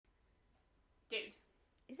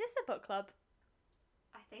Is this a book club?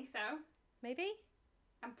 I think so. Maybe?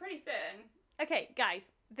 I'm pretty certain. Okay,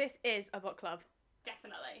 guys, this is a book club.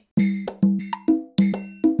 Definitely.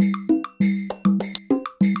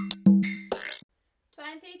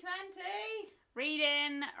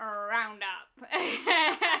 Reading Roundup.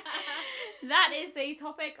 That is the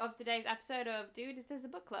topic of today's episode of Dude, Is This a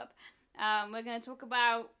Book Club? We're going to talk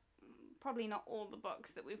about probably not all the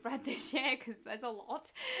books that we've read this year, because there's a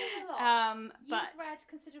lot. You've read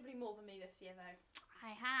considerably more than me this year, though.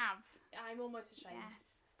 I have. I'm almost ashamed.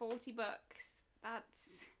 Yes, 40 books.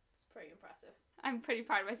 It's pretty impressive. I'm pretty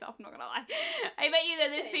proud of myself, I'm not going to lie. I bet you that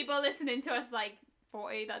there's people listening to us like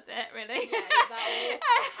 40, that's it, really. Yeah, is that all?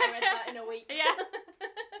 I read that in a week. Yeah.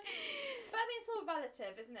 But I mean, it's all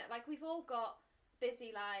relative, isn't it? Like, we've all got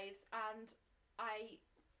busy lives, and I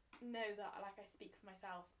know that, like, I speak for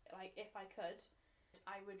myself. Like, if I could,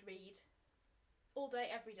 I would read all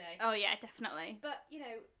day, every day. Oh, yeah, definitely. But, you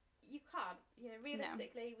know, you can't. You know,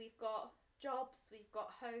 realistically, we've got jobs, we've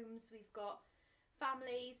got homes, we've got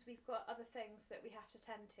families, we've got other things that we have to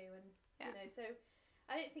tend to, and, you know, so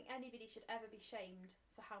I don't think anybody should ever be shamed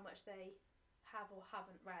for how much they have or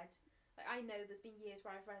haven't read. Like, I know there's been years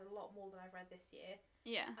where I've read a lot more than I've read this year.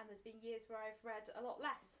 Yeah. And there's been years where I've read a lot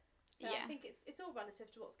less. So Yeah. I think it's all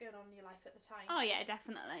relative to what's going on in your life at the time. Oh, yeah,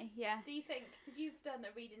 definitely. Yeah. Do you think, because you've done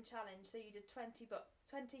a reading challenge, so you did 20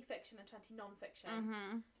 fiction and 20 non-fiction.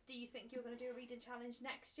 Mm-hmm. Do you think you're going to do a reading challenge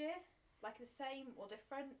next year? Like the same or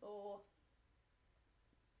different, or?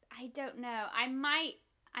 I don't know. I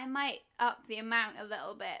might up the amount a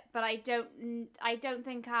little bit, but I don't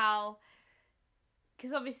think I'll,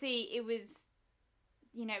 because obviously it was,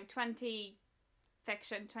 20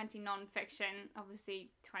 fiction, 20 non-fiction,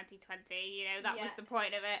 obviously 2020, that was the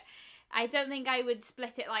point of it. I don't think I would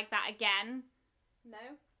split it like that again. No?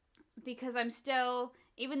 Because I'm still,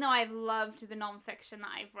 even though I've loved the non-fiction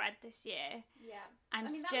that I've read this year, that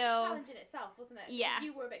was a challenge in itself, wasn't it? Yeah. Because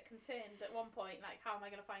you were a bit concerned at one point, like, how am I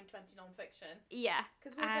going to find 20 non-fiction? Yeah.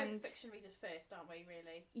 Because we're both fiction readers first, aren't we,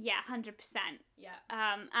 really? Yeah, 100%. Yeah.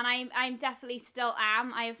 And I'm definitely still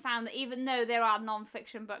am. I have found that even though there are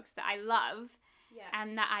non-fiction books that I love,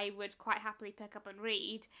 and that I would quite happily pick up and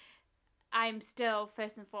read, I'm still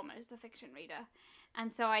first and foremost a fiction reader.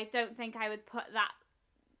 And so I don't think I would put that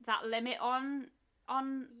limit on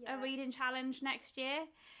a reading challenge next year.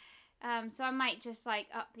 So I might just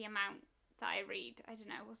up the amount that I read. I don't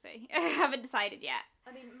know, we'll see. I haven't decided yet.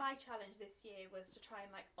 I mean, my challenge this year was to try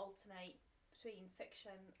and alternate between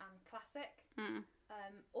fiction and classic.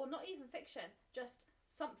 Or not even fiction, just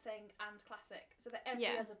something and classic, so that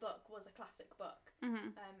every other book was a classic book.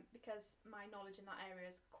 Because my knowledge in that area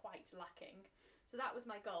is quite lacking. So that was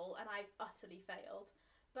my goal, and I've utterly failed.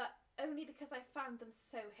 But only because I found them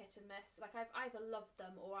so hit and miss. Like, I've either loved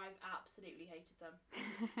them or I've absolutely hated them.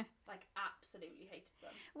 Absolutely hated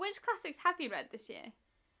them. Which classics have you read this year?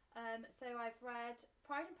 So I've read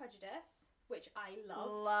Pride and Prejudice, which I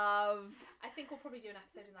loved. Love. I think we'll probably do an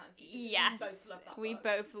episode on that in the future. Yes. We both love that book. We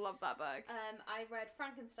both love that book. I read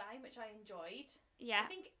Frankenstein, which I enjoyed. Yeah.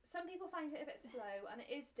 I think some people find it a bit slow, and it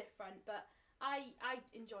is different, but I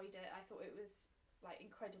enjoyed it. I thought it was,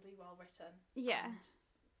 incredibly well written. Yeah. And,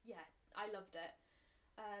 I loved it.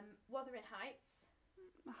 Wuthering Heights,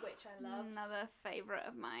 which I loved. Another favourite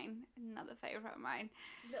of mine.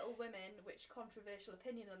 Little Women, which, controversial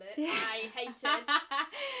opinion on it, I hated.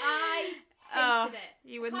 I hated it.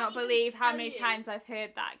 You would not believe how many times I've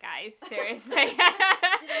heard that, guys. Seriously. Did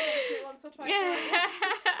I mention it once or twice? I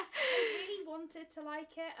really wanted to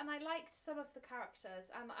like it, and I liked some of the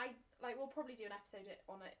characters, and we'll probably do an episode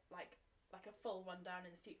on it, like a full rundown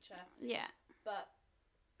in the future. Yeah. But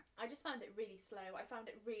I just found it really slow. I found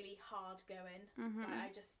it really hard going.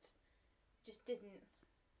 I just didn't.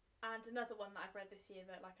 And another one that I've read this year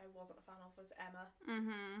that I wasn't a fan of was Emma.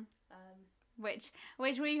 Which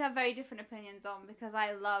we have very different opinions on, because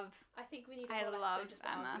I think we need a whole episode just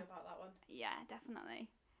to argue about that one. Yeah, definitely.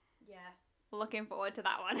 Yeah. Looking forward to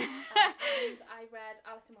that one. And I read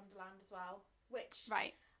Alice in Wonderland as well, which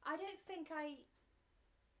I don't think I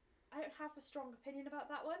don't have a strong opinion about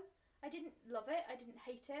that one. I didn't love it. I didn't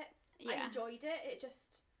hate it. I enjoyed it.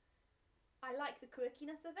 I like the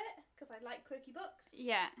quirkiness of it, because I like quirky books.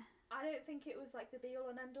 Yeah. I don't think it was the be all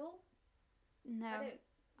and end all. No.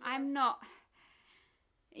 I'm not.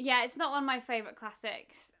 Yeah, it's not one of my favourite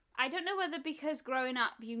classics. I don't know whether because growing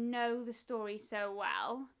up you know the story so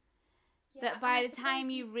well that by the time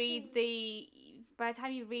you read the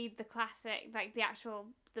classic,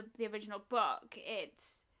 the original book,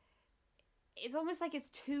 it's almost like it's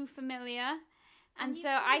too familiar. And so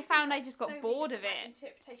I found I just got bored of it.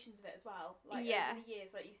 Interpretations of it as well. Like over the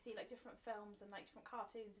years, like you see like different films and like different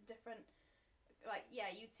cartoons and different, like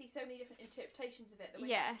you'd see so many different interpretations of it that when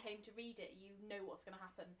you actually came to read it, you know what's going to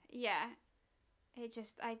happen. Yeah. It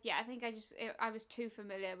just, I think I was too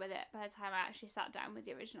familiar with it by the time I actually sat down with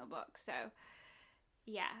the original book. So,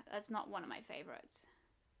 yeah, that's not one of my favourites.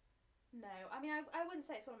 No, I mean, I wouldn't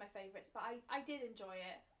say it's one of my favourites, but I did enjoy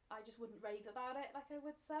it. I just wouldn't rave about it like I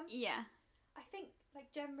would some. Yeah. I think,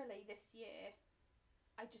 like, generally this year,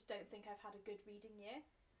 I just don't think I've had a good reading year.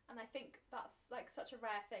 And I think that's, like, such a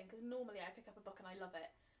rare thing, because normally I pick up a book and I love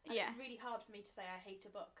it. And it's really hard for me to say I hate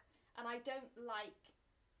a book. And I don't like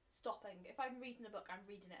stopping. If I'm reading a book, I'm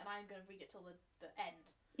reading it, and I'm going to read it till the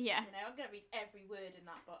end. Yeah. You know, I'm going to read every word in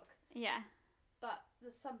that book. Yeah. But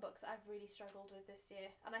there's some books that I've really struggled with this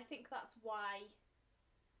year. And I think that's why,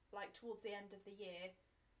 like, towards the end of the year,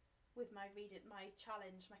 with my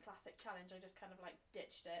classic challenge, I just kind of, like,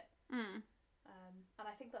 ditched it. And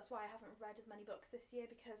I think that's why I haven't read as many books this year,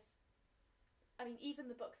 because, I mean, even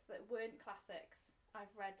the books that weren't classics, I've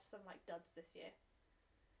read some, like, duds this year.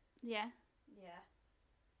 Yeah. Yeah.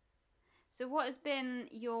 So what has been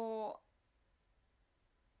your...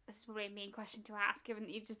 This is probably a mean question to ask, given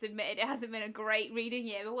that you've just admitted it hasn't been a great reading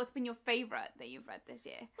year, but what's been your favourite that you've read this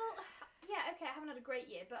year? Well, yeah, okay, I haven't had a great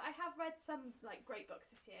year, but I have read some, like, great books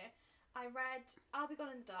this year. I read I'll Be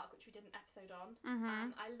Gone in the Dark, which we did an episode on,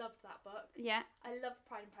 and I loved that book. Yeah. I loved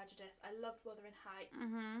Pride and Prejudice. I loved Wuthering Heights.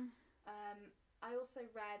 I also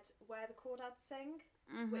read Where the Crawdads Sing,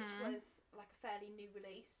 which was, like, a fairly new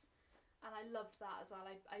release. And I loved that as well.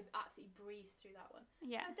 I absolutely breezed through that one.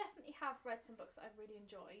 Yeah. So I definitely have read some books that I've really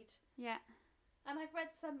enjoyed. Yeah. And I've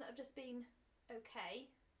read some that have just been okay.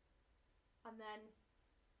 And then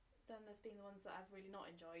there's been the ones that I've really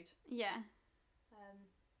not enjoyed. Yeah.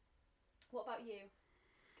 What about you?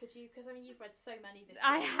 Could you... Because, I mean, you've read so many this year.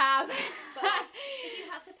 I have. But, like, if you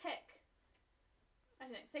had to pick, I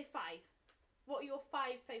don't know, say 5. What are your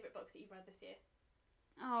 5 favourite books that you've read this year?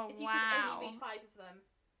 Oh, wow. If you could only read 5 of them.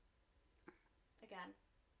 Again.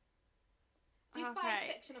 Do 5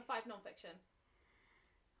 fiction and 5 non-fiction.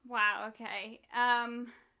 Wow, okay.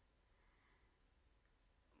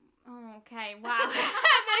 Okay, wow.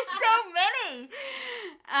 There's so many!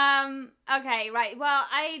 Okay, right. Well,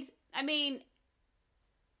 I mean,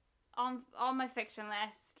 on my fiction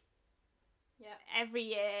list, every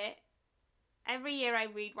year I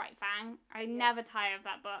read White Fang. I never tire of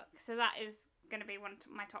that book. So that is going to be one of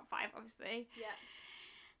my top 5, obviously. Yeah.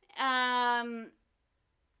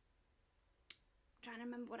 Trying to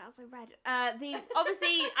remember what else I read.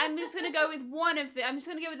 Obviously I'm just gonna go with I'm just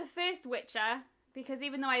gonna go with the first Witcher, because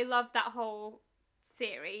even though I loved that whole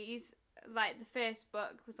series, like the first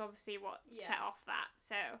book was obviously what set off that.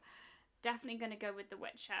 So definitely gonna go with The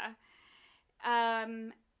Witcher.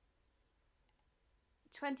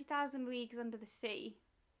 20,000 Leagues Under the Sea.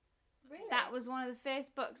 Really? That was one of the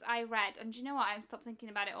first books I read, and do you know what? I've stopped thinking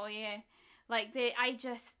about it all year. Like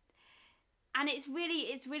and it's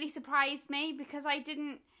really surprised me, because I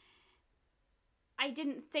didn't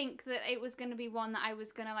think that it was going to be one that I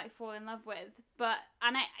was going to, like, fall in love with. But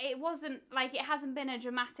it wasn't like, it hasn't been a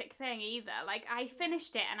dramatic thing either. Like, I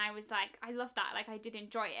finished it and I was like, I love that. Like, I did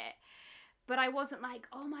enjoy it. But I wasn't like,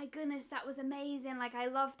 oh my goodness, that was amazing. Like, I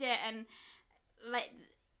loved it. And, like,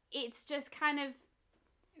 it's just kind of,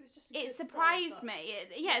 it surprised me.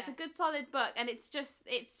 It's a good solid book, and it's just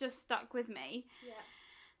stuck with me. Yeah.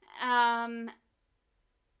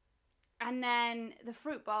 And then The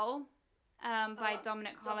Fruit Bowl, by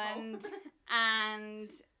Dominic Holland,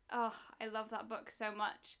 and I love that book so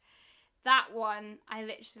much. That one, I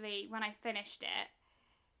literally, when I finished it,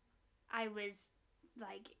 I was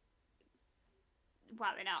like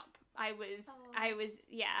welling up. I was,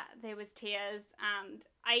 there was tears, and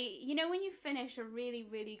you know when you finish a really,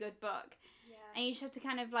 really good book, and you just have to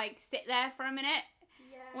kind of, like, sit there for a minute,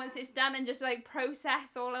 once it's done, and just, like,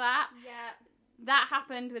 process all of that. Yeah. That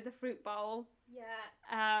happened with The Fruit Bowl.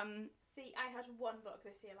 Yeah. See, I had one book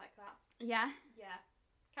this year like that. Yeah? Yeah.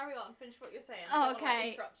 Carry on, finish what you're saying. Oh, I don't want to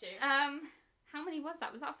interrupt you. How many was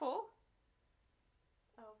that? Was that 4?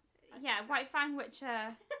 Oh. Yeah, White Fang,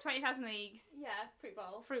 Witcher, 20,000 Leagues. Yeah,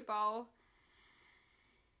 Fruit Bowl.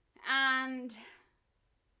 And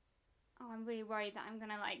I'm really worried that I'm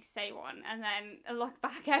going to, like, say one and then look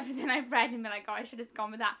back at everything I've read and be like, oh, I should have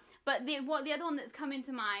gone with that. But the other one that's come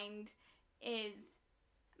into mind is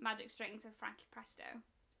Magic Strings of Frankie Presto.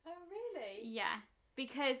 Oh, really? Yeah.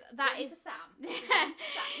 because that Win is for Sam.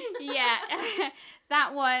 yeah,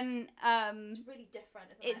 that one. It's really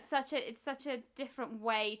different, isn't it? It's such a different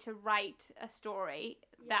way to write a story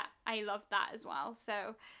that I love that as well.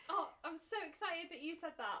 So. Oh, I'm so excited that you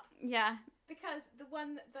said that. Yeah. Because the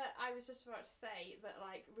one that I was just about to say that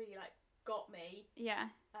like really like got me. Yeah.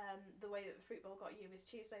 The way that the Fruit Bowl got you is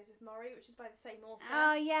Tuesdays with Morrie, which is by the same author.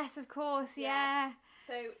 Oh yes, of course. Yeah.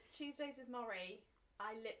 So Tuesdays with Morrie,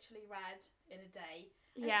 I literally read in a day.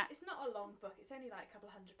 And it's not a long book. It's only like a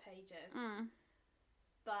couple of 100 pages.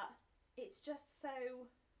 But it's just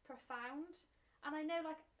so profound. And I know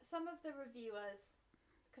like some of the reviewers,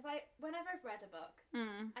 because whenever I've read a book,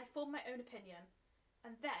 I form my own opinion.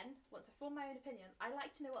 And then, once I form my own opinion, I like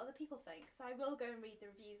to know what other people think. So I will go and read the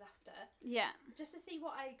reviews after. Yeah. Just to see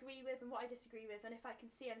what I agree with and what I disagree with, and if I can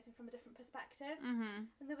see anything from a different perspective. And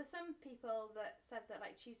there were some people that said that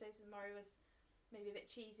like Tuesdays with Morrie was maybe a bit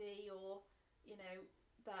cheesy, or, you know,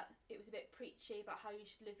 that it was a bit preachy about how you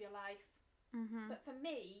should live your life. But for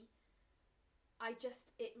me,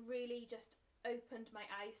 it really just opened my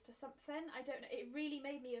eyes to something. I don't know, it really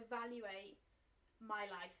made me evaluate my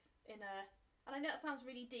life in a... And I know that sounds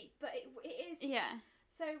really deep, but it is. Yeah.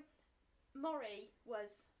 So, Morrie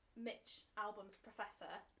was Mitch Albom's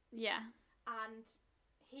professor. Yeah. And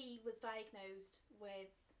he was diagnosed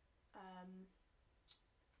with, I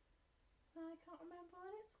can't remember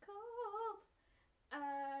what it's called.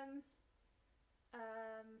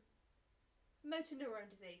 Motor neuron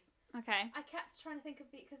disease. Okay. I kept trying to think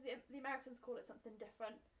of because the Americans call it something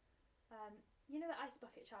different. You know the ice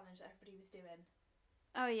bucket challenge that everybody was doing?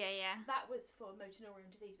 Oh, yeah. That was for motor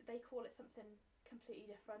neuron disease, but they call it something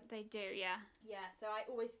completely different. They do, yeah. Yeah, so I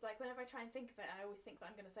always, like, whenever I try and think of it, I always think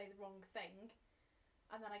that I'm going to say the wrong thing,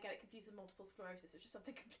 and then I get it confused with multiple sclerosis, which is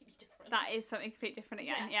something completely different. That is something completely different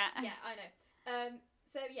again, yeah. Yeah, I know.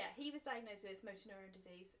 So, yeah, he was diagnosed with motor neuron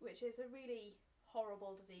disease, which is a really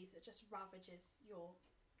horrible disease that just ravages your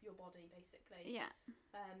body, basically. Yeah.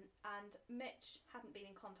 And Mitch hadn't been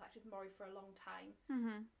in contact with Morrie for a long time.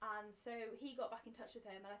 And so he got back in touch with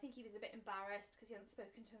him, and I think he was a bit embarrassed because he hadn't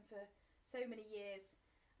spoken to him for so many years.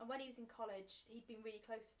 And when he was in college, he'd been really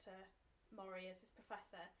close to Morrie as his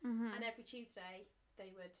professor. And every Tuesday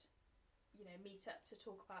they would, you know, meet up to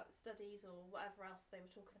talk about studies or whatever else they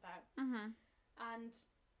were talking about. And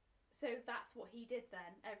so that's what he did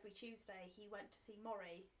then. Every Tuesday he went to see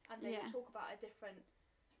Morrie, and they would talk about a different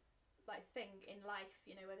like thing in life,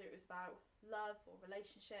 you know, whether it was about love or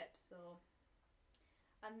relationships or...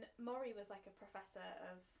 And Morrie was like a professor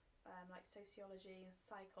of like sociology and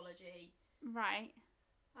psychology. Right.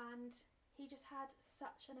 And he just had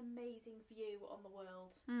such an amazing view on the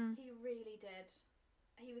world. He really did.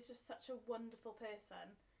 He was just such a wonderful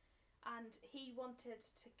person, and he wanted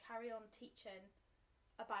to carry on teaching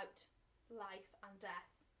about life and death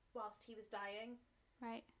whilst he was dying.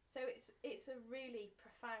 Right. So it's a really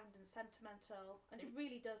profound and sentimental, and it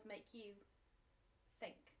really does make you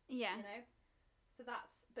think. Yeah. You know? So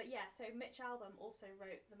so Mitch Albom also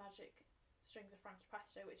wrote The Magic Strings of Frankie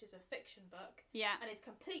Presto, which is a fiction book. Yeah. And it's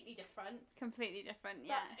completely different. Completely different,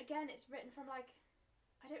 yeah. But again, it's written from like,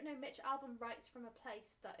 I don't know, Mitch Albom writes from a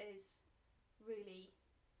place that is really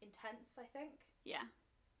intense, I think. Yeah.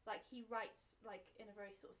 Like he writes like in a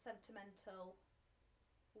very sort of sentimental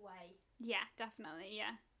way. Yeah, definitely,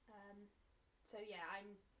 yeah. So yeah, I'm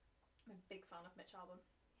a big fan of Mitch Albom.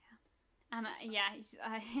 And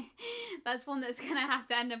that's one that's going to have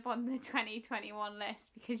to end up on the 2021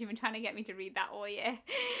 list, because you've been trying to get me to read that all year.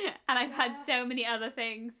 And I've had so many other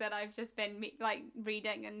things that I've just been like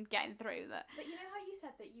reading and getting through that. But you know how you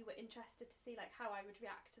said that you were interested to see like how I would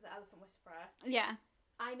react to The Elephant Whisperer? Yeah.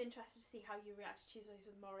 I'm interested to see how you react to Tuesdays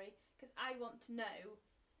with Morrie, because I want to know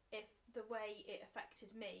if the way it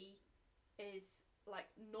affected me is like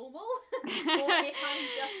normal or if I'm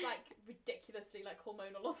just like ridiculously like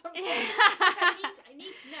hormonal or something. Like, I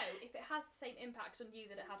need to know if it has the same impact on you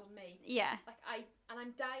that it had on me. Yeah. Like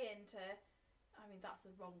I'm dying to, I mean that's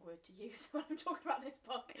the wrong word to use when I'm talking about this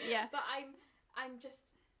book. Yeah. But I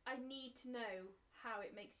need to know how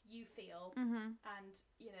it makes you feel, and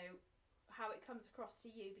you know how it comes across to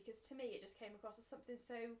you, because to me it just came across as something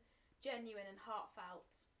so genuine and heartfelt.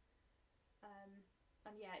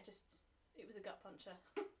 And yeah, it was a gut puncher.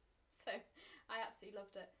 So I absolutely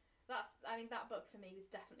loved it. That book for me was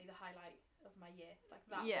definitely the highlight of my year. Like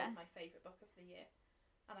that was my favourite book of the year.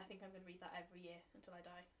 And I think I'm going to read that every year until I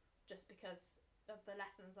die, just because of the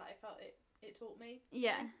lessons that I felt it taught me.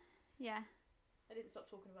 Yeah. Yeah. I didn't stop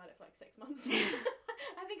talking about it for like 6 months.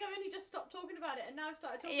 I think I've only just stopped talking about it, and now I've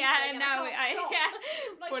started talking about it again.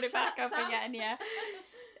 Brought it back up again, yeah.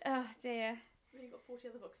 Oh dear. I've only got 40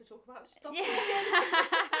 other books to talk about. Stop.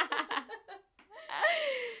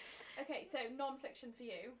 Okay, so non-fiction for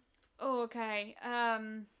you. Oh, okay.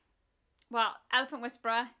 Well, Elephant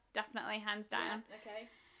Whisperer, definitely, hands down. Yeah, okay.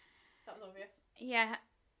 That was obvious. Yeah.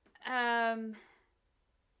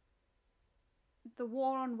 The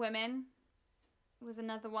War on Women was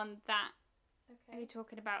another one that you're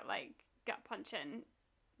talking about, like, gut punching.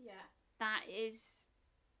 Yeah.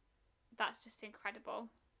 That's just incredible.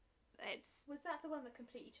 Was that the one that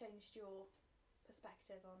completely changed your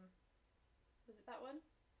perspective on? Was it that one?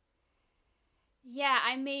 Yeah,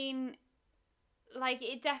 I mean, like,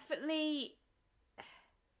 it definitely.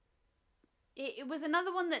 It was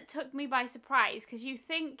another one that took me by surprise, because you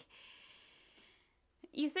think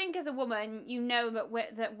as a woman, you know that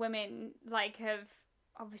women, like, have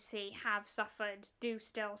suffered, do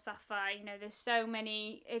still suffer. You know, there's so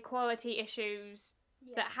many equality issues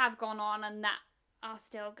that have gone on and that are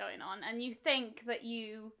still going on, and you think that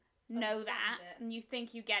you know that, and you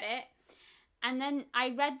think you get it. And then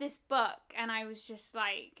I read this book, and I was just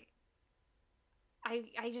like,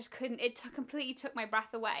 I just couldn't. It completely took my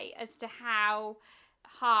breath away as to how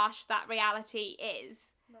harsh that reality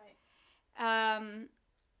is. Right.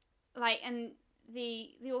 Like, and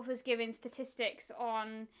the author's giving statistics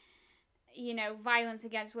on, you know, violence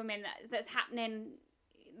against women that's happening.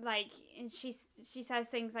 Like, and she says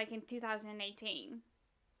things like in 2018,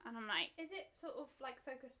 and I'm like, is it sort of like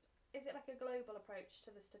focused? Is it like a global approach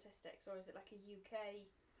to the statistics, or is it like a UK?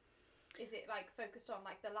 Is it like focused on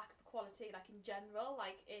like the lack of equality, like in general,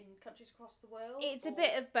 like in countries across the world? It's a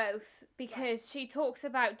bit of both, because she talks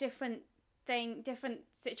about different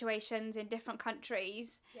situations in different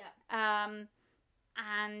countries. Yeah.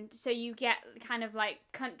 And so you get kind of like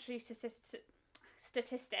country statistics,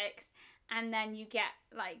 and then you get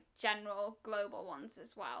like general global ones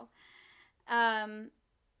as well.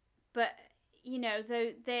 But you know,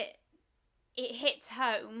 it hits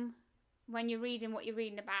home when you're reading what you're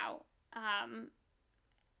reading about.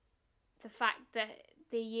 The fact that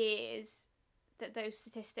the years that those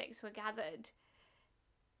statistics were gathered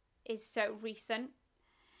is so recent,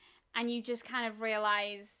 and you just kind of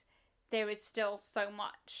realise there is still so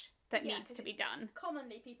much that needs to be done.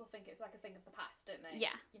 Commonly, people think it's like a thing of the past, don't they?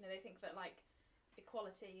 Yeah. You know, they think that like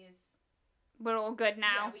equality is. We're all good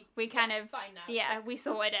now. Yeah, we kind of. It's fine now. Yeah, we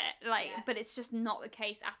sorted it. But it's just not the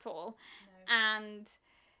case at all. No. And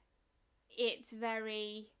it's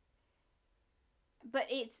very.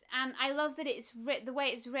 But and I love that it's the way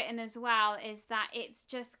it's written as well is that it's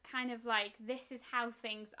just kind of like, this is how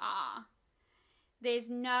things are. There's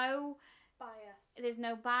no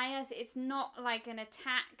bias. It's not like an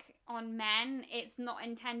attack on men. It's not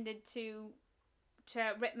intended to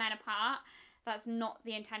rip men apart. That's not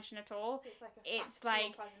the intention at all. It's like a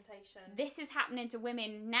factual presentation. This is happening to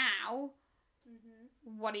women now. Mm-hmm.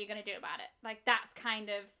 What are you going to do about it? Like, that's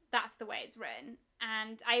the way it's written.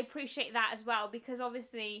 And I appreciate that as well, because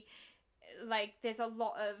obviously, like, there's a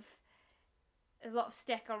lot of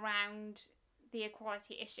stick around the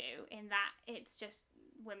equality issue in that it's just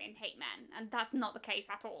women hate men, and that's not the case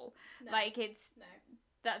at all. No. Like,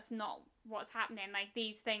 that's not what's happening. Like,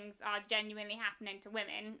 these things are genuinely happening to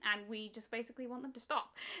women, and we just basically want them to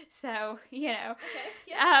stop. So, you know.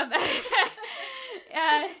 Okay.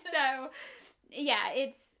 Yeah. So, yeah,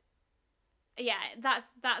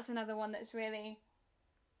 that's another one that's really,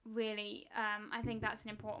 really, I think that's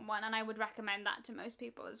an important one, and I would recommend that to most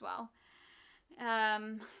people as well.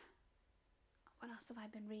 What else have I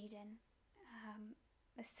been reading?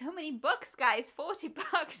 There's so many books, guys. 40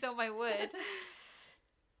 books, oh my word.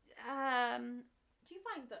 Do you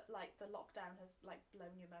find that like the lockdown has like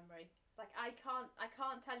blown your memory? Like, I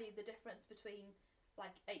can't tell you the difference between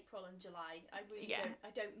like April and July. I really don't.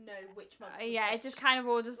 I don't know which month. Yeah, it just kind of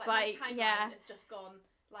all just my timeline has just gone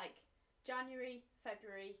like January,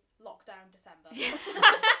 February, lockdown, December.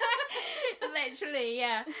 Literally,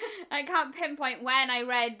 yeah. I can't pinpoint when I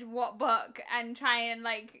read what book and try and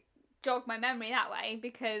like jog my memory that way,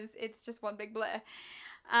 because it's just one big blur.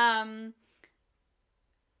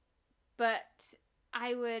 But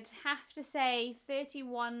I would have to say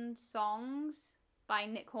 31 Songs by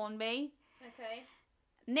Nick Hornby. Okay.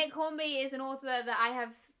 Nick Hornby is an author that I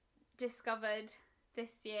have discovered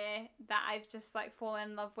this year that I've just like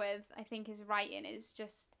fallen in love with. I think his writing is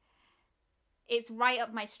just, it's right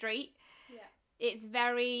up my street. Yeah. It's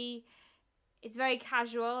very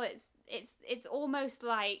casual. It's almost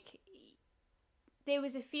like, there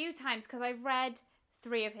was a few times, because I've read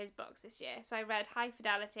 3 of his books this year. So I read High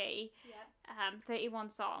Fidelity, 31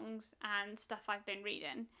 Songs, and Stuff I've Been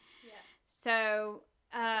Reading. Yeah. So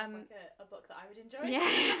sounds like a book that I would enjoy.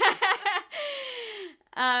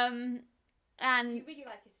 Yeah. And you really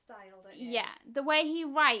like his style, don't you? Yeah, the way he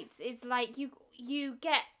writes is like you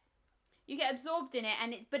get absorbed in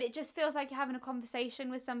it, but it just feels like you're having a conversation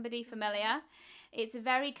with somebody familiar. It's a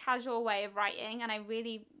very casual way of writing, and I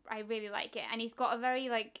really like it. And he's got a very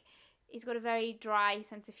dry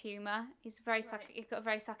sense of humor. He's got a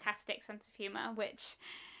very sarcastic sense of humor, which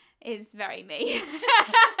is very me.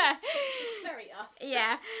 It's very us.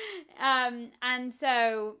 Yeah. And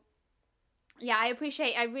so yeah, I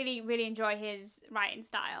really enjoy his writing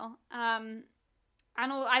style. And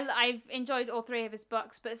I've enjoyed all three of his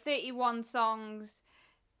books, but 31 Songs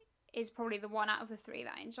is probably the one out of the three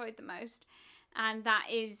that I enjoyed the most. And that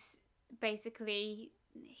is basically,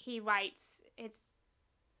 it's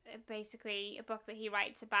basically a book that he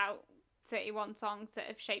writes about 31 songs that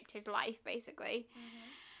have shaped his life, basically.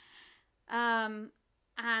 And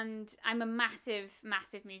I'm a massive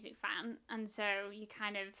music fan, and so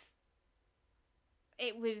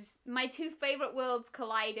it was my two favorite worlds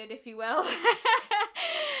collided, if you will.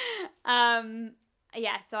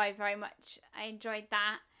 Yeah, so I enjoyed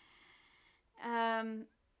that.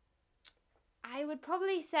 I would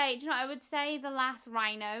probably say, I would say The Last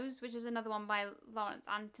Rhinos, which is another one by Lawrence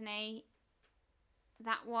Anthony.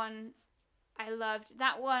 That one I loved.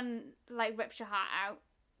 That one like rips your heart out,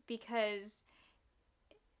 because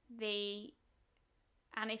if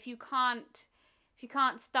you can't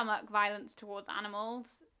stomach violence towards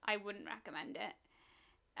animals, I wouldn't recommend it.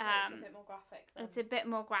 So it's a bit more graphic then. It's a bit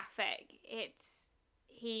more graphic.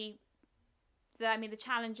 The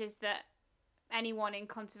challenges that anyone in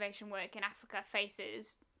conservation work in Africa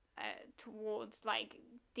faces towards like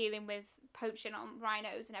dealing with poaching on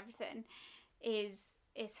rhinos and everything is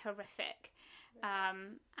horrific.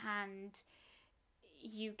 And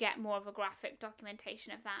you get more of a graphic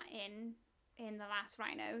documentation of that in The Last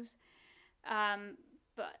Rhinos.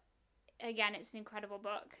 But again, it's an incredible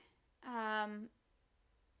book.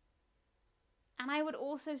 And I would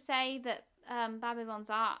also say that Babylon's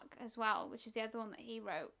Ark as well, which is the other one that he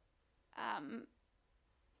wrote,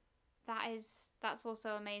 that's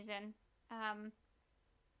also amazing.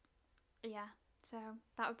 Yeah, so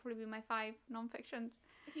that would probably be my 5 non-fictions.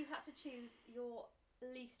 If you had to choose your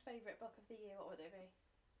least favourite book of the year, what would it be?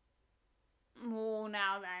 Oh,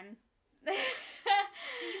 now then. Do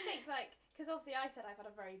you think, like, because obviously I said I've had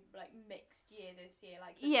a very like mixed year this year,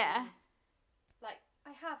 like like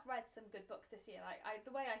I have read some good books this year. Like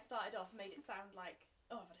the way I started off made it sound like,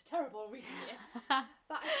 oh, I've had a terrible reading year.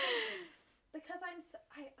 But I think because I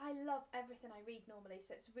love everything I read normally,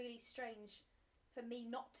 so it's really strange for me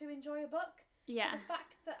not to enjoy a book. Yeah. So the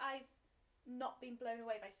fact that I've not been blown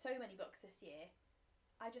away by so many books this year,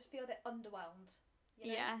 I just feel a bit underwhelmed. You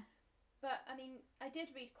know? Yeah. But, I mean, I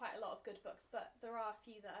did read quite a lot of good books, but there are a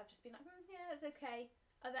few that I've just been like, yeah, it's okay.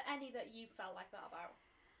 Are there any that you felt like that about?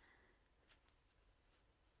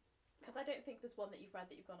 Because I don't think there's one that you've read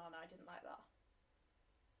that you've gone, oh no, I didn't like that.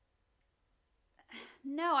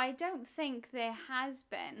 No, I don't think there has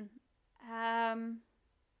been. Not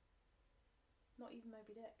even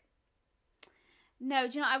Moby Dick? No,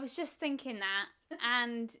 do you know, I was just thinking that,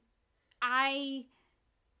 and I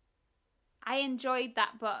enjoyed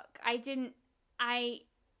that book. I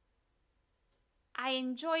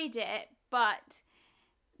enjoyed it, but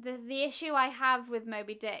the issue I have with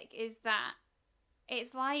Moby Dick is that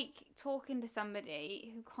it's like talking to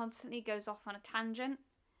somebody who constantly goes off on a tangent.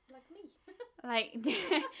 Like me. Like,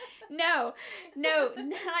 no,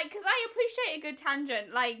 like, because I appreciate a good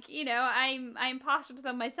tangent. Like, you know, I'm partial to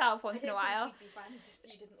them myself once in a while. We'd be friends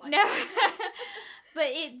if you didn't like No. it.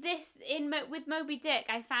 But with Moby Dick,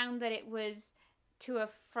 I found that it was to a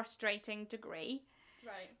frustrating degree.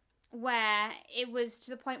 Right. Where it was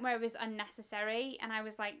to the point where it was unnecessary, and I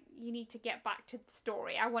was like, you need to get back to the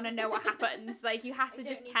story. I want to know what happens. Like, you have to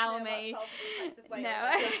just tell me. No. I just need to know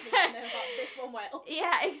about this one whale.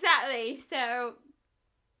 Yeah, exactly. So,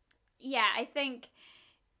 yeah, I think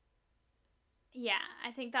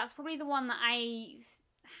that's probably the one that I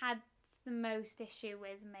had the most issue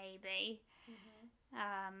with, maybe.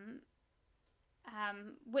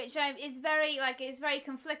 Which is very it's very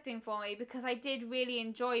conflicting for me, because I did really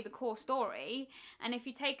enjoy the core story, and if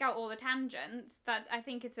you take out all the tangents, that I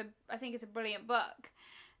think it's a brilliant book.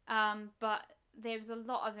 But there's a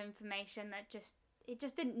lot of information that just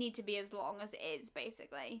didn't need to be as long as it is,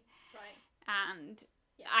 basically. Right. And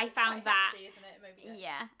yeah, I found that hefty, isn't it? Maybe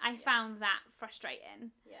I found that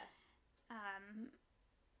frustrating. Yeah.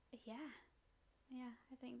 Yeah,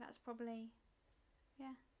 I think that's probably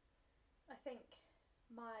I think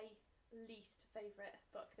my least favourite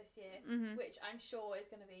book this year, mm-hmm. which I'm sure is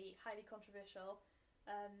going to be highly controversial,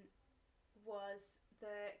 was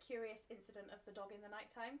The Curious Incident of the Dog in the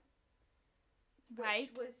Nighttime. Right.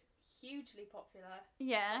 which was hugely popular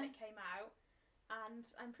Yeah. when it came out, and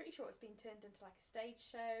I'm pretty sure it's been turned into like a stage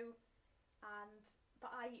show,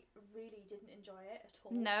 but I really didn't enjoy it at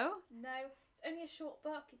all. No? No, it's only a short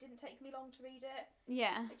book. It didn't take me long to read it.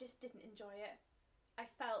 Yeah. I just didn't enjoy it. I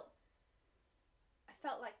felt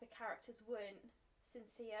like the characters weren't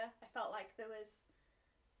sincere. I felt like there was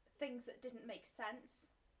things that didn't make sense.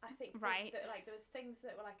 I think that like there was things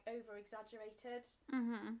that were like over exaggerated.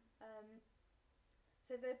 Mhm.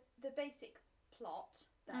 So the basic plot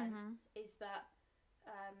then is that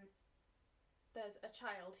there's a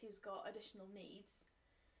child who's got additional needs,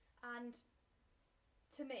 and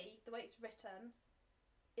to me, the way it's written,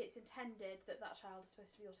 it's intended that that child is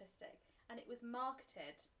supposed to be autistic, and it was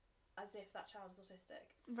marketed as if that child is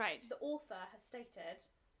autistic. Right. The author has stated,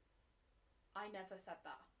 I never said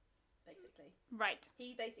that, basically. Right.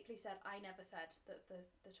 He basically said, I never said that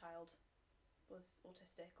the child was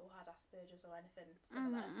autistic or had Asperger's or anything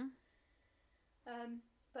similar.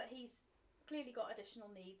 But he's clearly got additional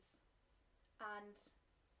needs, and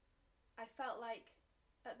I felt like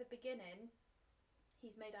at the beginning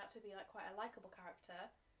he's made out to be like quite a likeable character,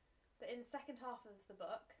 but in the second half of the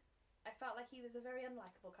book I felt like he was a very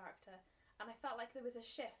unlikable character, and I felt like there was a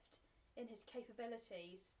shift in his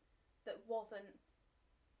capabilities that wasn't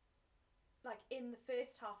like in the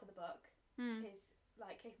first half of the book. His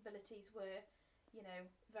like capabilities were, you know,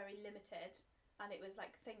 very limited, and it was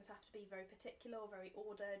like things have to be very particular or very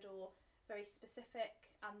ordered or very specific,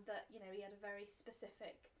 and that, you know, he had a very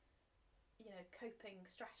specific, you know, coping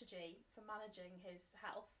strategy for managing his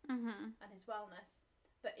health and his wellness.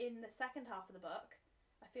 But in the second half of the book,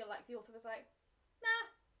 I feel like the author was like, nah,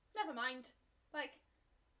 never mind. Like,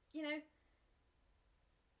 you know,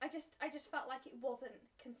 I just felt like it wasn't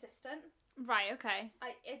consistent. Right, okay.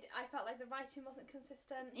 I felt like the writing wasn't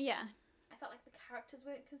consistent. Yeah. I felt like the characters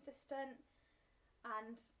weren't consistent.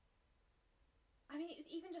 And, I mean, it was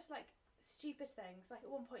even just like stupid things. Like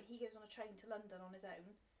at one point he goes on a train to London on his own,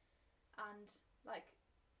 and like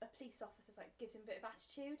a police officer like gives him a bit of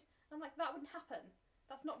attitude. And I'm like, that wouldn't happen.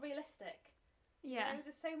 That's not realistic. Yeah. You know,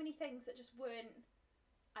 there's so many things that just weren't.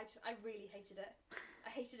 I really hated it. I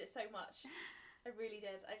hated it so much. I really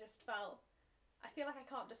did. I feel like I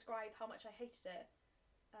can't describe how much I hated it.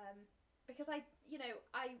 Because I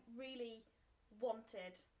really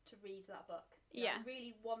wanted to read that book. Yeah. I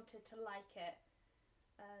really wanted to like it.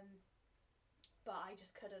 But I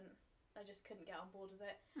just couldn't get on board with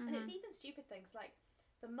it. And it was even stupid things like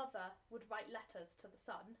the mother would write letters to the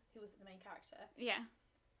son, who was the main character. Yeah.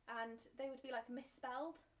 And they would be like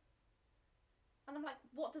misspelled. And I'm like,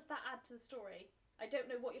 what does that add to the story? I don't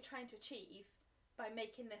know what you're trying to achieve by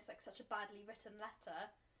making this like such a badly written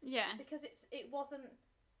letter. Yeah. Because it wasn't.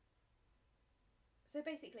 So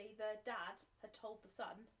basically, the dad had told the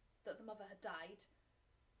son that the mother had died,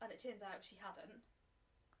 and it turns out she hadn't.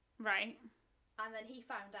 Right. And then he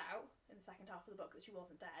found out in the second half of the book that she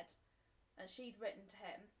wasn't dead, and she'd written to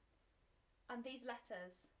him. And these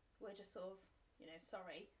letters were just sort of, you know,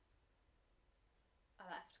 sorry, I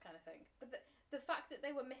left kind of thing. But the fact that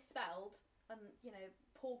they were misspelled and, you know,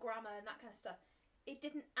 poor grammar and that kind of stuff, it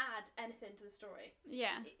didn't add anything to the story.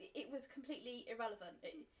 Yeah. It was completely irrelevant.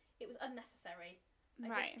 It was unnecessary.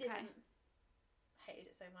 Right, I just hated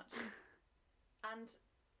it so much. And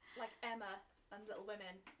like Emma and Little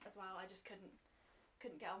Women as well, I just couldn't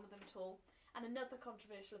get on with them at all. And another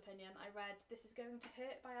controversial opinion I read, This Is Going to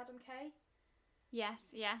Hurt by Adam Kay. Yes,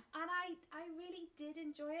 yeah. And I really did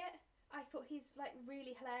enjoy it. I thought he's like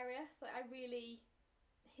really hilarious. Like I really,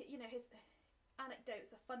 you know, his anecdotes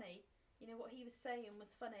are funny. You know, what he was saying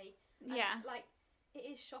was funny. And yeah. Like, it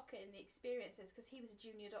is shocking, the experiences, because he was a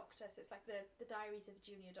junior doctor, so it's like the diaries of a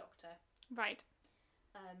junior doctor. Right.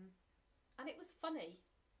 And it was funny.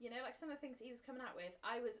 You know, like some of the things that he was coming out with,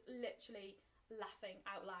 I was literally laughing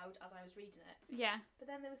out loud as I was reading it. Yeah. But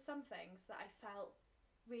then there was some things that I felt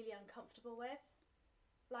really uncomfortable with.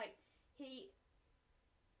 Like, he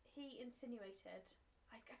insinuated,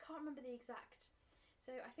 I can't remember the exact,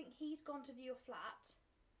 so I think he'd gone to view a flat,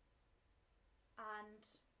 and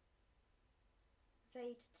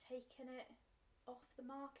they'd taken it off the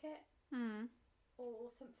market or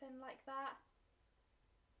something like that,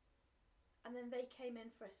 and then they came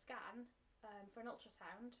in for a scan, for an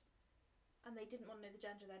ultrasound, and they didn't want to know the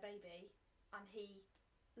gender of their baby, and he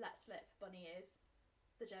let slip, bunny ears,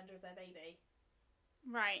 the gender of their baby.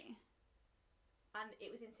 Right. And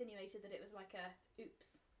it was insinuated that it was like a,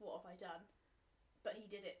 oops, what have I done? But he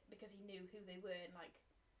did it because he knew who they were and, like,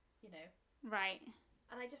 you know. Right.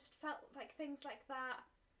 And I just felt like things like that,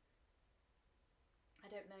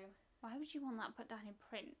 I don't know. Why would you want that put down in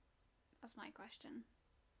print? That's my question.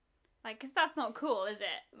 Like, because that's not cool, is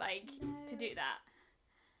it? Like, to do that.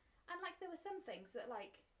 And, like, there were some things that,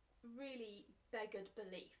 like, really beggared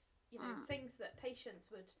belief. You know, things that patients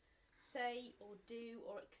would say or do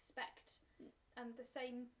or expect. And the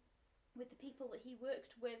same with the people that he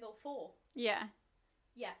worked with or for. Yeah.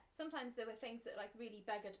 Yeah, sometimes there were things that, like, really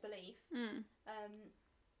beggared belief. And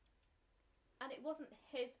it wasn't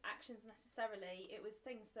his actions necessarily, it was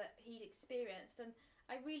things that he'd experienced. And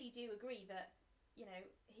I really do agree that, you know,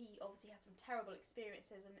 he obviously had some terrible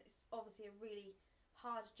experiences, and it's obviously a really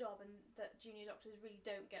hard job, and that junior doctors really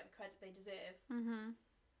don't get the credit they deserve.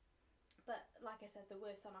 But like I said, there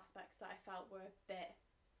were some aspects that I felt were a bit,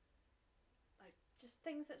 like, just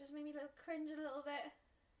things that just made me cringe a little bit,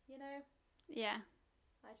 you know? Yeah.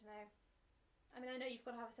 I don't know. I mean, I know you've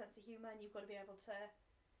got to have a sense of humour and you've got to be able to,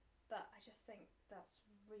 but I just think that's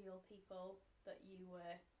real people that you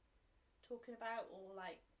were talking about, or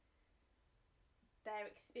like their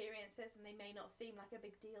experiences, and they may not seem like a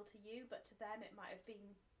big deal to you, but to them it might have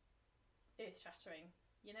been earth-shattering,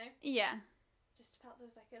 you know? Yeah. Just felt there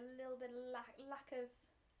was like a little bit of lack of,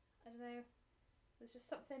 I don't know, there's just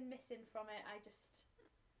something missing from it.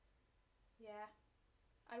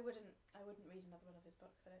 I wouldn't read another one of his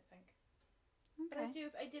books, I don't think. Okay.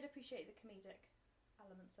 But I did appreciate the comedic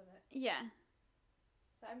elements of it. Yeah.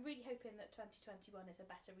 So I'm really hoping that 2021 is a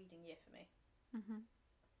better reading year for me.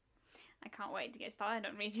 I can't wait to get started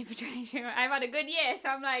on reading for 2021. I've had a good year, so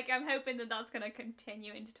I'm hoping that that's going to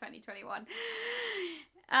continue into 2021.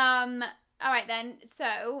 All right then.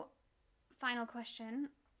 So, final question.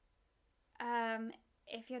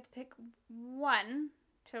 If you had to pick one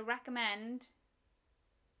to recommend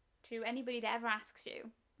to anybody that ever asks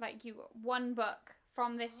you, like you got one book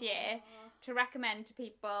from this year to recommend to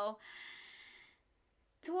people,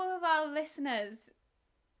 to all of our listeners,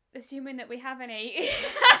 assuming that we have any,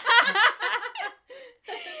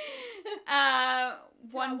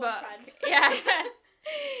 one book. Yeah.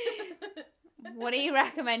 What are you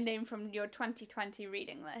recommending from your 2020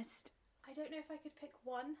 reading list? I don't know if I could pick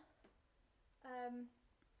one.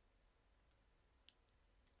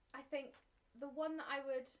 I think the one that I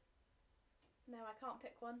would... No, I can't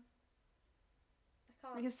pick one. I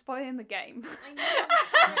can't. You're spoiling the game. I know, I'm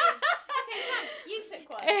sorry. Okay, fine. You pick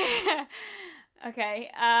one. Okay,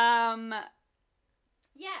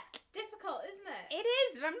 Yeah, it's difficult, isn't it? It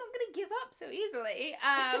is, but I'm not going to give up so easily.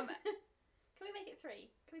 Can we make it 3?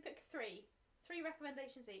 Can we pick 3? 3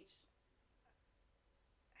 recommendations each.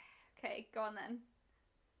 Okay, go on then.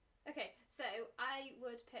 Okay, so I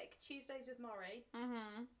would pick Tuesdays with Morrie.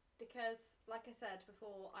 Because, like I said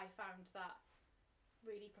before, I found that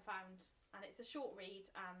really profound, and it's a short read,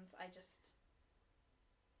 and I just,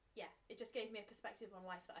 it just gave me a perspective on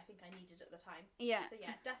life that I think I needed at the time. Yeah. So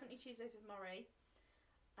yeah, definitely Tuesdays with Morrie.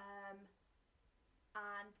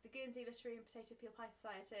 And the Guernsey Literary and Potato Peel Pie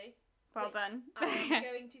Society. Well done. I'm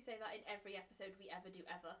going to say that in every episode we ever do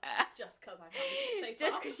ever, just because I've managed it so far.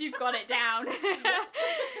 Just because you've got it down.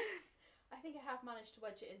 I think I have managed to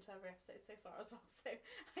wedge it into every episode so far as well, so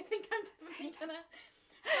I think I'm definitely gonna...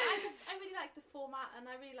 I really liked the format, and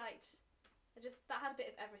I really liked... that had a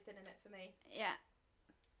bit of everything in it for me. Yeah.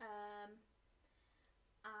 And...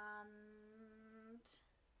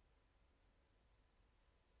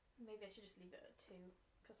 maybe I should just leave it at 2,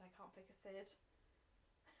 because I can't pick a third.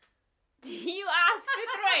 You asked for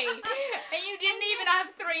 3, and you didn't even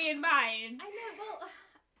have 3 in mind. I know, well...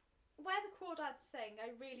 Where the Crawdads Sing, I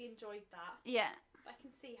really enjoyed that. Yeah. I can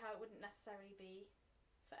see how it wouldn't necessarily be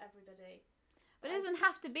for everybody. But it doesn't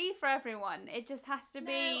have to be for everyone. It just has to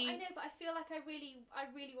be... No, I know, but I feel like I really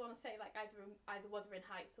want to say like either Wuthering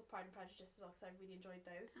Heights or Pride and Prejudice as well, because I really enjoyed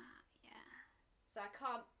those. Yeah. So I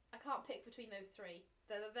can't pick between those 3.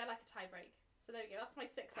 They're like a tie break. So there we go. That's my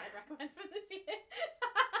 6 that I'd recommend for this year.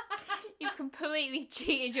 You've completely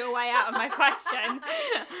cheated your way out of my question.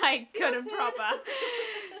 I couldn't proper.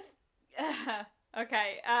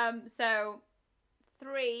 Okay, so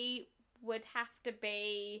 3 would have to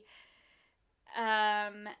be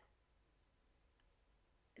The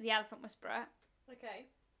Elephant Whisperer. Okay.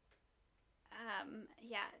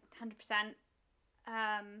 Yeah, 100%.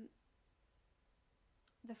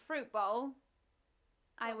 The Fruit Bowl.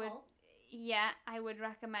 I would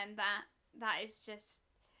recommend that. That is just,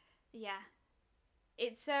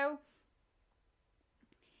 it's so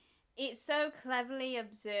cleverly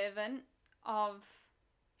observant of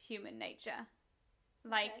human nature.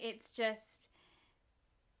 Like, it's just,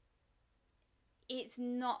 it's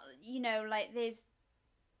not, like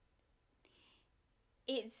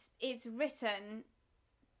it's written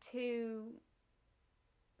to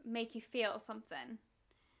make you feel something.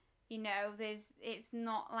 It's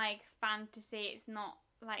not like fantasy, it's not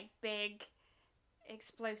like big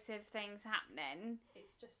explosive things happening.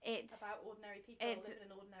 It's about ordinary people living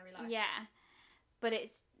an ordinary life. Yeah. But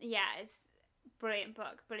it's brilliant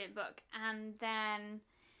book. And then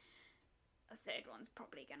a third one's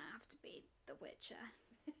probably gonna have to be The Witcher.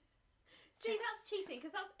 See, that's cheating,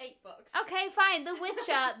 because that's 8 books. Okay, fine. The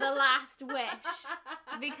Witcher, The Last Wish.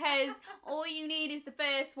 Because all you need is the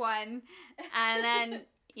first one, and then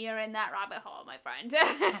you're in that rabbit hole, my friend.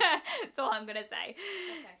 That's all I'm gonna say.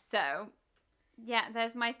 Okay. So, yeah,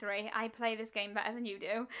 there's my 3. I play this game better than you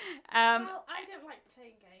do. Well, I don't like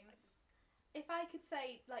playing games. If I could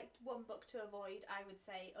say, like, one book to avoid, I would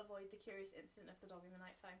say avoid The Curious Incident of the Dog in the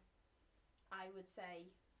Nighttime. I would say,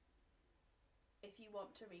 if you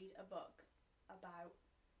want to read a book about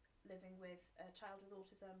living with a child with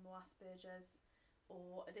autism or Asperger's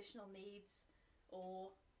or additional needs,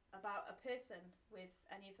 or about a person with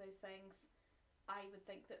any of those things, I would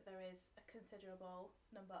think that there is a considerable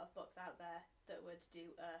number of books out there that would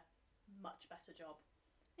do a much better job.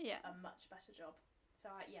 Yeah. A much better job. So,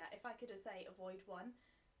 if I could say avoid one,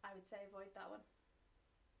 I would say avoid that one.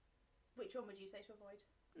 Which one would you say to avoid?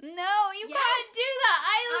 No, you can't do that.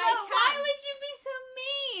 Why would you be so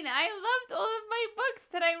mean? I loved all of my books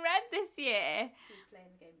that I read this year. Who's playing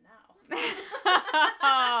the game now?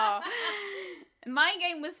 My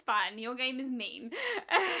game was fun. Your game is mean.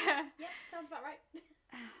 Yep, sounds about right.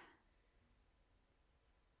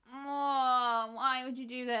 Oh, why would you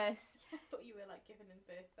do this? I thought you were like giving in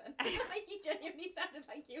birth then. You genuinely sounded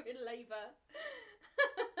like you were in labour.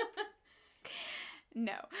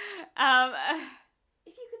 No.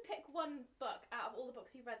 If you could pick one book out of all the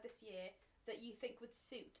books you've read this year that you think would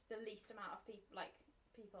suit the least amount of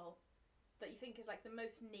people that you think is like the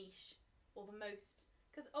most niche or the most,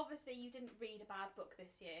 because obviously you didn't read a bad book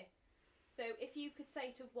this year, so if you could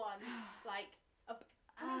say to one, like,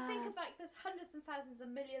 think of like there's hundreds and thousands and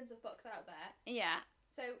millions of books out there. Yeah.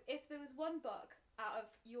 So if there was one book out of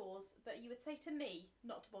yours that you would say to me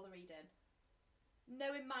not to bother reading,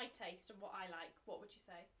 knowing my taste and what I like, what would you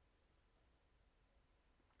say?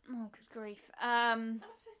 Oh, good grief. I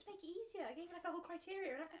was supposed to make it easier. I gave you like a whole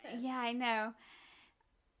criteria and everything. Yeah, I know.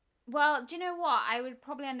 Well, do you know what? I would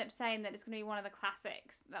probably end up saying that it's going to be one of the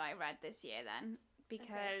classics that I read this year then.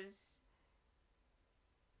 Because,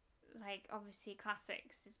 like, obviously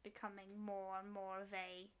classics is becoming more and more of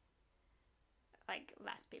a, like,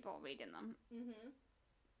 less people reading them.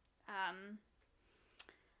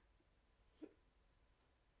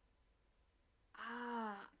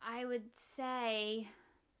 I would say...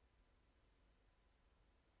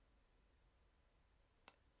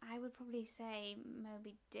 I would probably say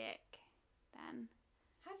Moby Dick, then.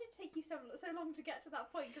 How did it take you so long to get to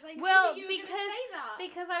that point? Because I knew that you were going to say that.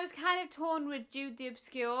 Because I was kind of torn with Jude the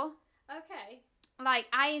Obscure. Okay. Like,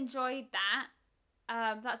 I enjoyed that.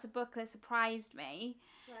 That's a book that surprised me.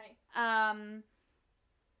 Right.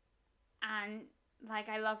 And, like,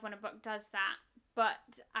 I love when a book does that.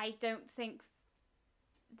 But I don't think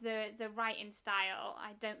the writing style,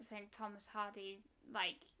 I don't think Thomas Hardy,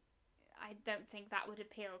 like... I don't think that would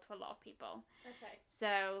appeal to a lot of people. Okay.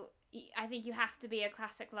 So I think you have to be a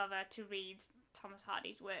classic lover to read Thomas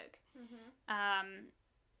Hardy's work.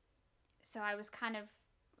 So I was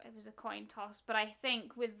it was a coin toss. But I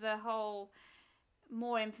think with the whole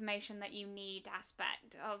more information that you need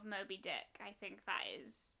aspect of Moby Dick, I think that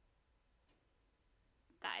is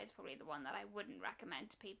probably the one that I wouldn't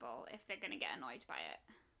recommend to people if they're going to get annoyed by it.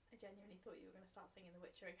 I genuinely thought you were going to start singing The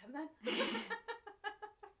Witcher again then.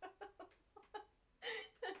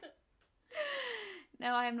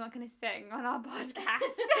 No, I'm not going to sing on our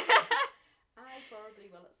podcast. I probably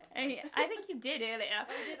will at some point. I think you did earlier.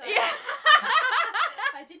 Oh, did I? Yeah.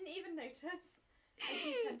 I didn't even notice. I do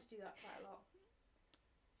tend to do that quite a lot.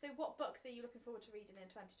 So what books are you looking forward to reading in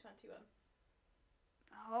 2021?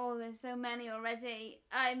 Oh, there's so many already.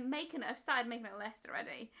 I've started making a list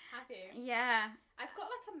already. Have you? Yeah. I've got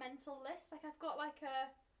like a mental list. Like I've got like a...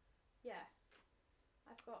 Yeah.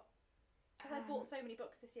 I've got... Because I bought so many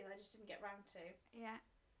books this year that I just didn't get round to. Yeah.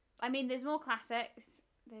 I mean, there's more classics.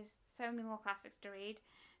 There's so many more classics to read.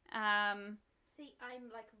 See, I'm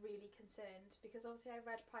like really concerned because obviously I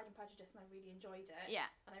read Pride and Prejudice and I really enjoyed it. Yeah.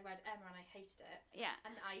 And I read Emma and I hated it. Yeah.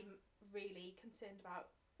 And I'm really concerned about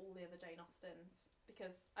all the other Jane Austens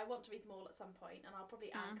because I want to read them all at some point and I'll probably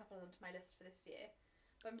add a couple of them to my list for this year.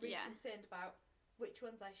 But I'm really concerned about which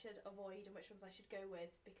ones I should avoid and which ones I should go with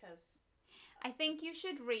because... I think you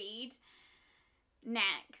should read...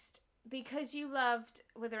 Next, because you loved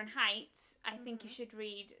Wuthering Heights, I think you should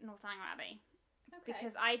read Northanger Abbey. Okay.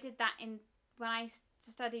 Because I did that when I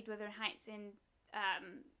studied Wuthering Heights in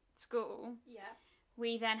school. Yeah.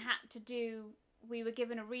 We then had to do we were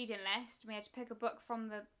given a reading list. We had to pick a book from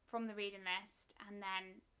the reading list and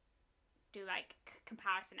then do like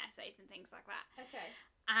comparison essays and things like that. Okay.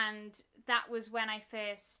 And that was when I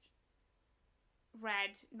first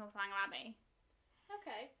read Northanger Abbey.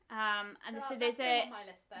 Okay. And so there's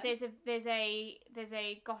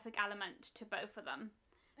a gothic element to both of them.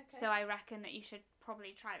 Okay. So I reckon that you should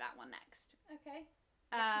probably try that one next. Okay.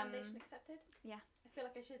 Recommendation accepted. Yeah. I feel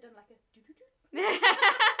like I should have done like a doo-doo-doo.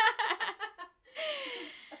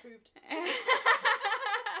 Approved.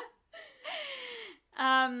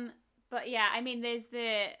 But yeah, I mean, there's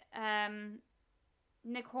the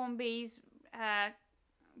Nick Hornby's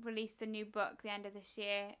released a new book the end of this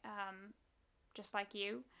year, Just Like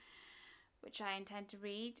You, which I intend to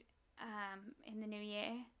read in the new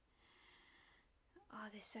year. Oh,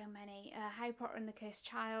 there's so many. Harry Potter and the Cursed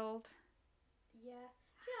Child. Yeah.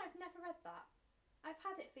 Do you know, I've never read that. I've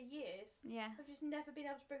had it for years. Yeah. I've just never been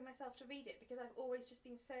able to bring myself to read it because I've always just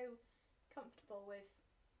been so comfortable with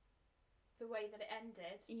the way that it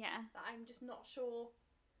ended. Yeah. That I'm just not sure.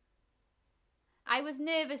 I was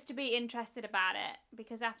nervous to be interested about it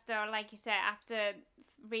because after, like you said, after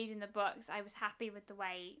reading the books, I was happy with the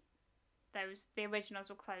way the originals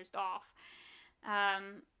were closed off.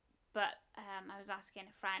 But I was asking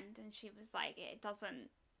a friend and she was like, it doesn't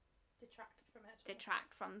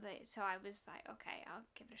detract from the, so I was like, okay, I'll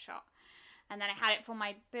give it a shot. And then I had it for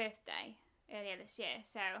my birthday earlier this year,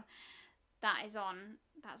 so that's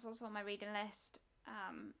also on my reading list.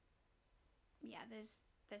 Yeah, there's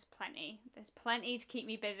plenty to keep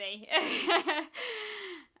me busy.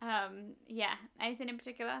 Yeah, anything in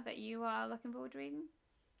particular that you are looking forward to reading?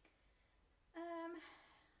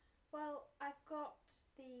 Well, I've got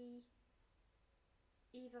the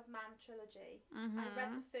Eve of Man trilogy. Mm-hmm. I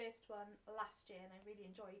read the first one last year and I really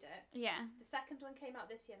enjoyed it. Yeah. The second one came out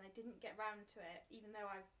this year and I didn't get round to it, even though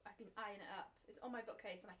I've been eyeing it up. It's on my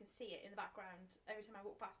bookcase and I can see it in the background. Every time I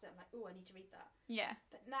walk past it, I'm like, oh, I need to read that. Yeah.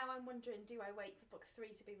 But now I'm wondering, do I wait for book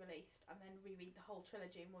 3 to be released and then reread the whole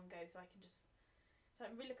trilogy in one go so I can just... So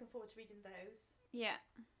I'm really looking forward to reading those. Yeah.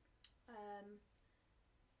 I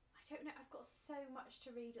don't know, I've got so much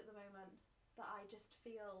to read at the moment that I just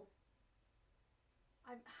feel...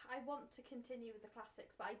 I want to continue with the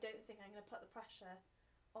classics, but I don't think I'm going to put the pressure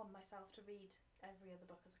on myself to read every other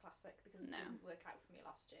book as a classic because it didn't work out for me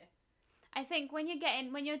last year. I think when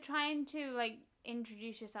you're trying to like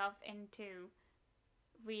introduce yourself into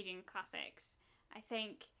reading classics, I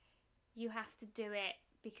think you have to do it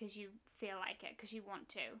because you feel like it, because you want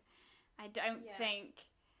to. I don't think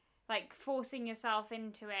like forcing yourself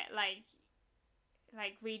into it, like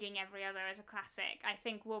reading every other as a classic, I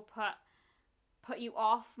think will put you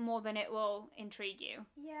off more than it will intrigue you.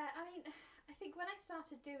 Yeah, I mean, I think when I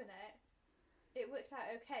started doing it, it worked out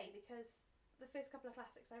okay because the first couple of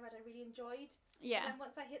classics I read I really enjoyed. Yeah. And then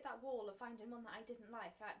once I hit that wall of finding one that I didn't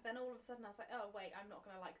like, then all of a sudden I was like, oh wait, I'm not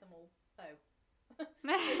going to like them all. Oh. So,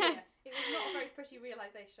 yeah, it was not a very pretty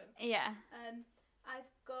realisation. Yeah. I've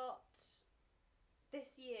got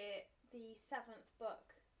this year the 7th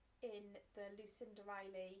book in the Lucinda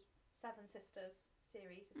Riley Seven Sisters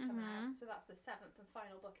series is coming out, so that's the 7th and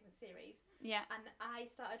final book in the series. Yeah. And I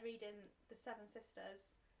started reading the Seven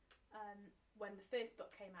Sisters when the first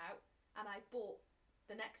book came out, and I've bought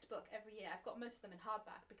the next book every year. I've got most of them in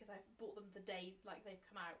hardback because I've bought them the day like they've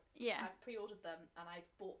come out. Yeah. I've pre-ordered them and I've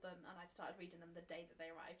bought them and I've started reading them the day that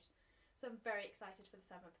they arrived. So I'm very excited for the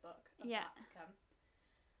 7th book of that to come.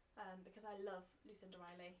 Because I love Lucinda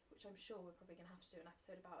Riley, which I'm sure we're probably going to have to do an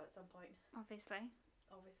episode about at some point. Obviously.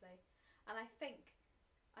 And I think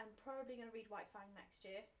I'm probably going to read White Fang next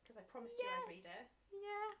year because I promised you I'd read it.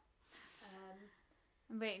 Yeah.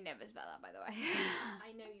 I'm really nervous about that, by the way.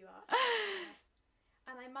 I know you are.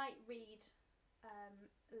 And I might read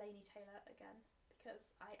Laini Taylor again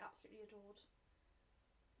because I absolutely adored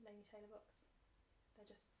Laini Taylor books. They're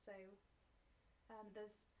just so...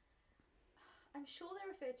 I'm sure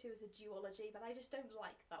they're referred to as a duology, but I just don't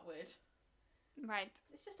like that word. Right.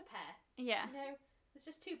 It's just a pair. Yeah. You know, there's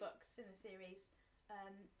just 2 books in the series.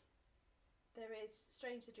 There is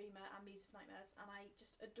Strange the Dreamer and Muse of Nightmares, and I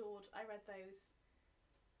just adored... I read those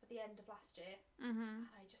at the end of last year,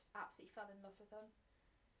 and I just absolutely fell in love with them.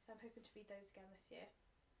 So I'm hoping to read those again this year.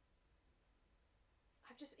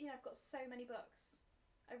 I've got so many books.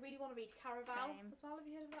 I really want to read Caraval as well. Have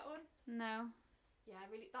you heard of that one? No. Yeah,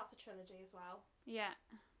 that's a trilogy as well. Yeah.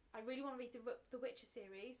 I really want to read the Witcher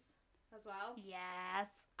series as well.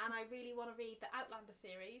 Yes. And I really want to read the Outlander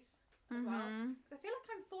series as well. Because I feel like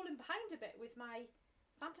I'm falling behind a bit with my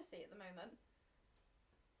fantasy at the moment.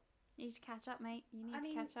 You need to catch up, mate. You need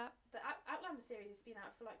to catch up. The Outlander series has been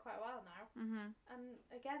out for like quite a while now. Mm-hmm. And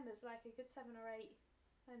again, there's like a good 7 or 8.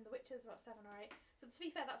 And The Witcher's about 7 or 8. So to be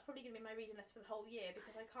fair, that's probably going to be my reading list for the whole year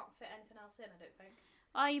because I can't fit anything else in, I don't think.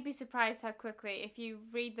 Oh, you'd be surprised how quickly, if you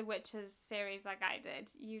read the Witcher's series like I did,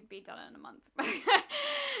 you'd be done in a month.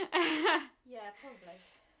 Yeah, probably.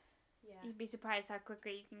 Yeah. You'd be surprised how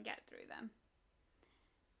quickly you can get through them.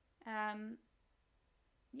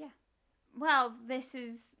 Yeah. Well, this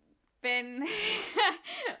has been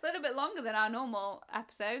a little bit longer than our normal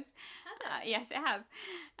episodes. Has it? Yes, it has.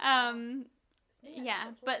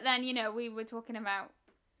 Yeah, but then, we were talking about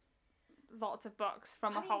lots of books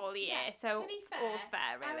from a whole year, so to be fair, all's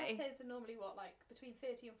fair, really. Episodes are normally, like, between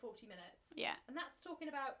 30 and 40 minutes. Yeah. And that's talking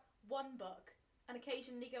about one book and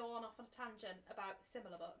occasionally go off on a tangent about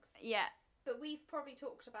similar books. Yeah. But we've probably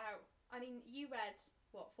talked about, you read,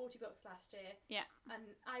 40 books last year? Yeah. And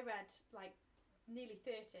I read, like, nearly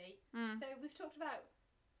 30. Mm. So we've talked about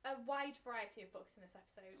a wide variety of books in this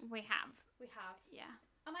episode. We have. Yeah.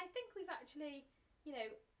 And I think we've actually,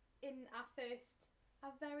 in our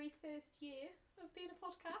very first year of being a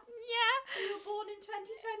podcast. Yeah. We were born in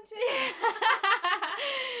 2020.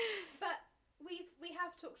 But we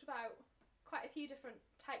have talked about quite a few different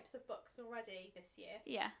types of books already this year.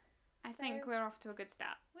 Yeah. I think we're off to a good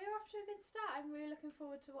start. We're off to a good start. I'm really looking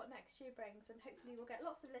forward to what next year brings, and hopefully we'll get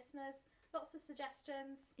lots of listeners, lots of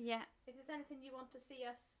suggestions. Yeah. If there's anything you want to see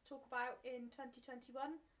us talk about in 2021,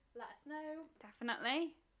 let us know.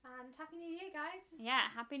 Definitely. And Happy New Year, guys. Yeah,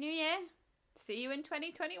 Happy New Year. See you in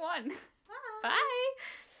 2021. Bye. Bye.